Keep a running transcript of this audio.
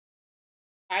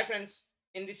Hi friends,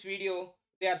 in this video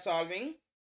we are solving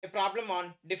a problem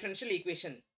on differential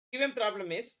equation. Given problem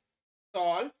is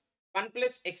solve 1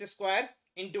 plus x square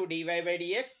into dy by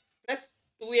dx plus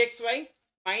 2xy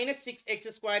minus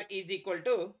 6x square is equal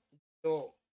to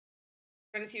 0.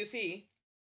 Friends, you see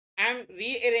I am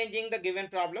rearranging the given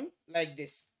problem like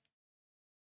this.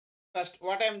 First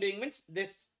what I am doing means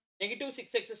this negative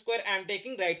 6x square I am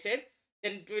taking right side,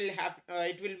 then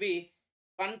it will be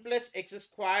 1 plus x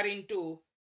square into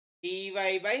dy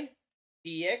by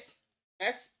dx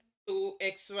plus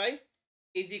 2xy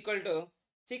is equal to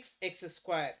 6x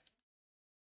square.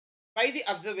 By the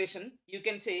observation, you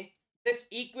can say this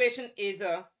equation is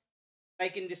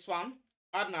like in this form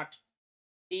or not.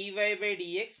 Dy by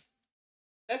dx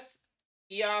plus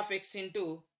p of x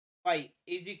into y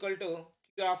is equal to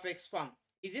q of x form.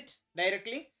 Is it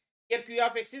directly? Here q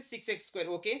of x is 6x square.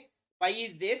 Okay. Y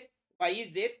is there. Y is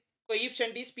there.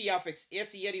 Coefficient is p of x.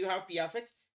 Yes, here you have p of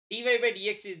x. Dy by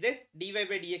dx is there. Dy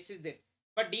by dx is there.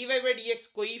 But dy by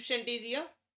dx coefficient is here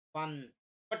 1.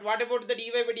 But what about the dy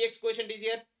by dx coefficient is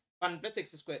here? 1 plus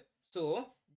x square. So,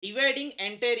 dividing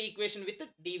entire equation with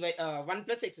 1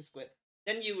 plus x square.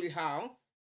 Then you will have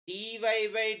dy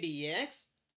by dx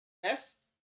plus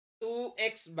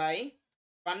 2x by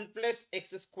 1 plus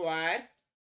x square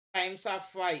times of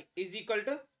y is equal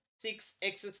to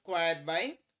 6x square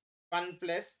by 1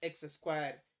 plus x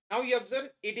square. Now you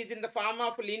observe it is in the form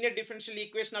of linear differential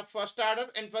equation of first order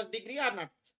and first degree or not.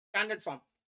 Standard form.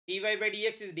 dy by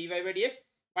dx is dy by dx.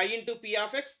 Y into p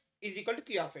of x is equal to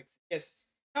q of x. Yes.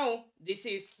 Now this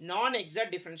is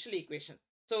non-exact differential equation.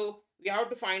 So we have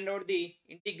to find out the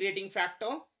integrating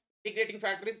factor. Integrating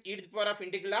factor is e to the power of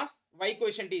integral of y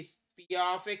quotient is p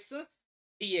of x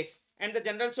dx, and the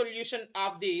general solution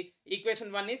of the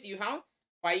equation 1 is you have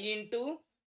y into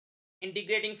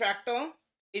integrating factor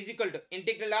is equal to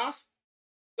integral of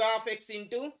q of x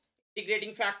into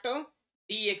integrating factor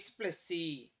dx plus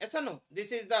c. Yes or no?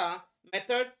 This is the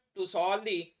method to solve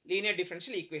the linear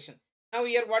differential equation. Now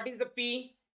here what is the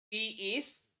p? P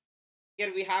is,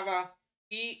 here we have a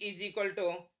p is equal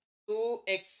to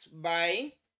 2x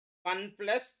by 1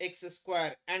 plus x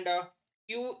square, and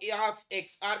q of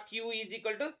x or q is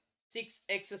equal to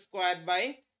 6x square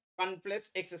by 1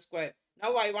 plus x square.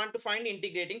 Now I want to find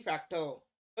integrating factor.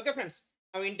 Okay friends,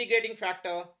 now integrating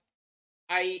factor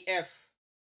if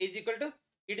is equal to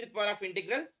e to the power of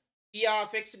integral p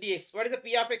of x dx. What is the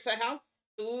p of x I have?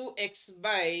 2x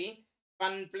by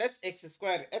 1 plus x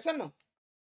square. Yes or no?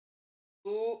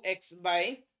 2x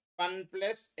by 1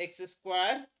 plus x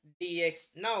square dx.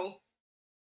 Now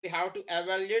we have to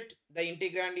evaluate the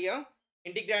integrand here.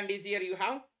 Integrand is here you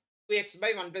have 2x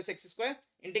by 1 plus x square.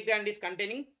 Integrand is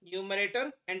containing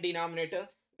numerator and denominator.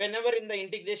 Whenever in the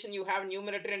integration you have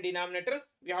numerator and denominator,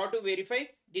 we have to verify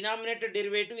denominator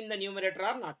derivative in the numerator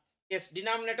or not. Yes,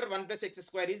 denominator 1 plus x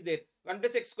square is there. 1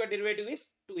 plus x square derivative is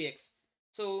 2x.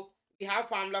 So we have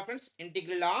formula friends,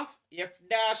 integral of f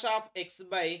dash of x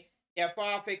by f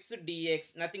of x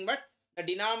dx. Nothing but the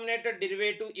denominator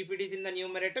derivative if it is in the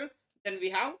numerator, then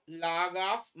we have log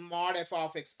of mod f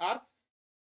of x or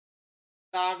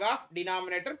log of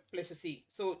denominator plus c.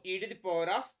 So e to the power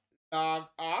of log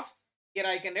of, here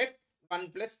I can write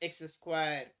 1 plus x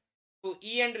square. So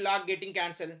e and log getting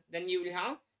cancelled, then you will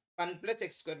have 1 plus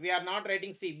x square. We are not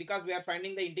writing c because we are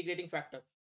finding the integrating factor.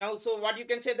 Now, so what you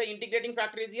can say the integrating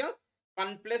factor is here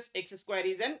 1 plus x square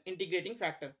is an integrating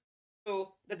factor.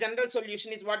 So the general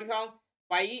solution is what you have,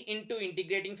 y into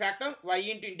integrating factor, y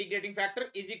into integrating factor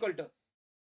is equal to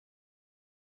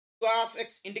q of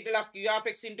x, integral of q of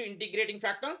x into integrating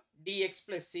factor dx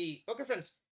plus c. Okay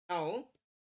friends, now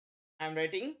I am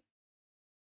writing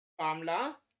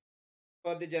formula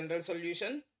for the general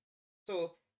solution.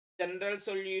 So general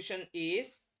solution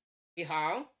is we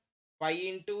have y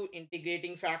into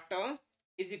integrating factor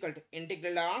is equal to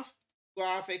integral of q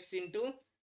of x into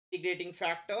integrating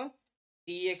factor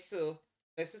dx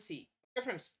plus c. Okay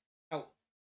friends, now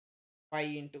y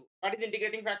into what is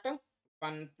integrating factor?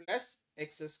 1 plus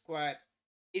x square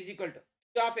is equal to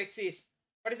q of x is,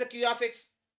 what is the q of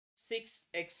x?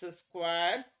 6x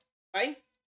square by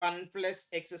 1 plus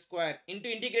x square into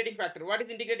integrating factor. What is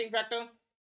integrating factor?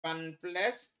 1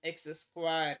 plus x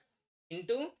square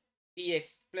into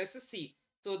dx plus c.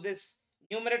 So this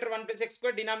numerator 1 plus x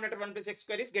square, denominator 1 plus x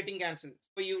square is getting cancelled.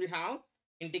 So you will have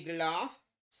integral of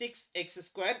 6x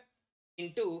square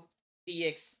into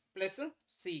dx plus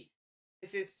c.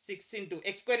 This is 6 into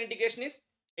x square integration is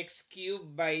x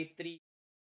cube by 3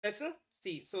 plus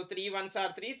c. So 3 ones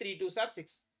are 3, 3 twos are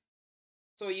 6.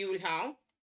 So you will have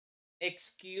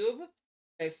x cube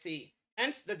plus c.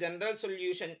 Hence the general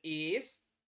solution is,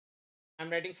 I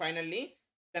am writing finally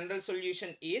general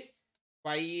solution is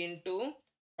y into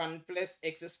 1 plus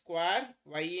x square,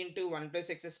 y into 1 plus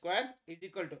x square is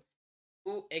equal to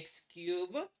 2x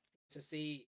cube. So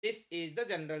see, this is the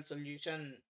general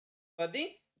solution for the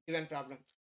given problem.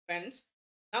 Friends,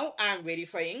 now I am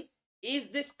verifying is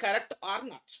this correct or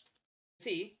not.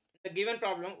 See, the given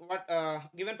problem, what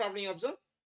given problem you observe,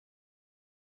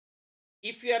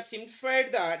 if you are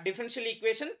simplified the differential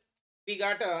equation, we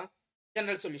got a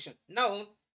general solution. Now,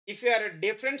 if you are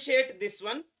differentiate this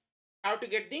one, how to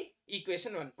get the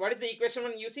equation 1? What is the equation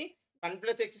 1? You see, 1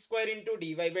 plus x square into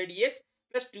dy by dx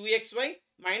plus 2xy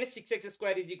minus 6x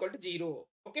square is equal to 0.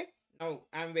 Okay. Now,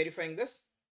 I am verifying this.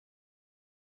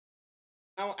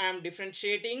 Now, I am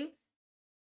differentiating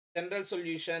general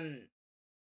solution.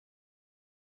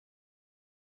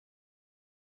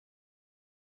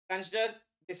 Consider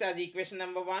this as equation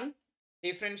number 1.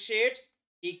 Differentiate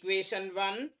equation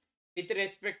 1 with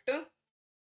respect to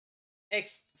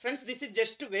x. Friends, this is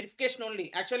just verification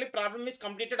only. Actually, problem is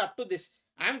completed up to this.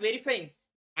 I am verifying.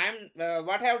 I am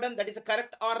what I have done, that is a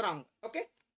correct or wrong. Okay.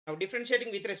 Now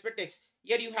differentiating with respect to x.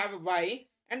 Here you have y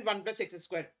and 1 plus x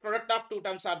squared. Product of two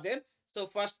terms are there. So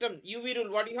first term uv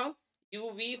rule, what you have?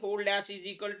 Uv whole dash is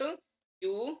equal to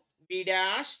uv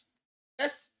dash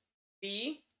plus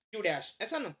p q dash.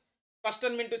 Yes or no? First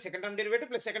term into second term derivative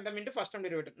plus second term into first term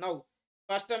derivative. Now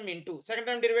first term into second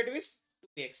term derivative is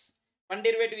 2x. One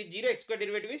derivative is 0, x square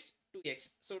derivative is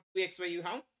 2x. So 2xy you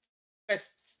have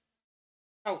plus.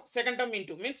 Now second term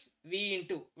into means v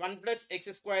into 1 plus x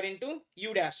square into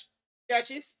u dash. U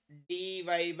dash is dy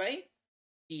by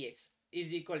dx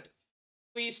is equal to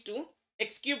 2 is to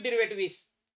x cube derivative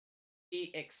is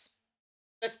dx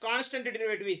plus constant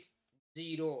derivative is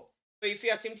 0. So if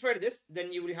you are simplified this,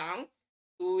 then you will have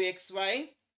 2xy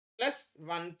plus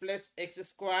 1 plus x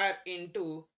square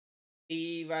into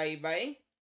dy by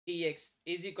dx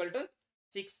is equal to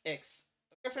 6x.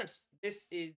 Okay friends, this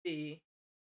is the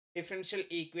differential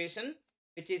equation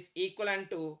which is equivalent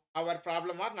to our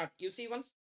problem or not. You see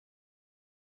once.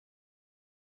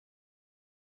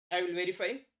 I will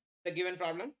verify the given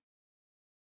problem.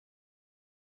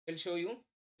 I will show you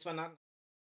this one or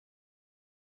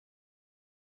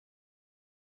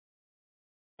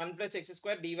 1 plus x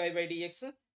square dy by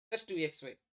dx plus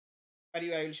 2xy. For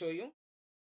you, I will show you.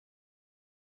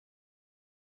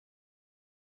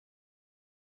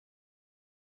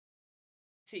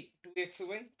 See,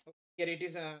 2xy. Here it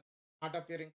is not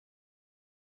appearing.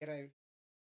 Here I will.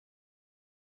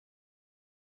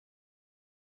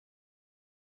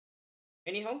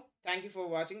 Anyhow, thank you for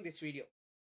watching this video.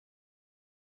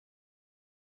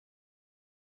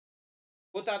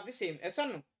 Both are the same. Yes or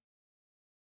no?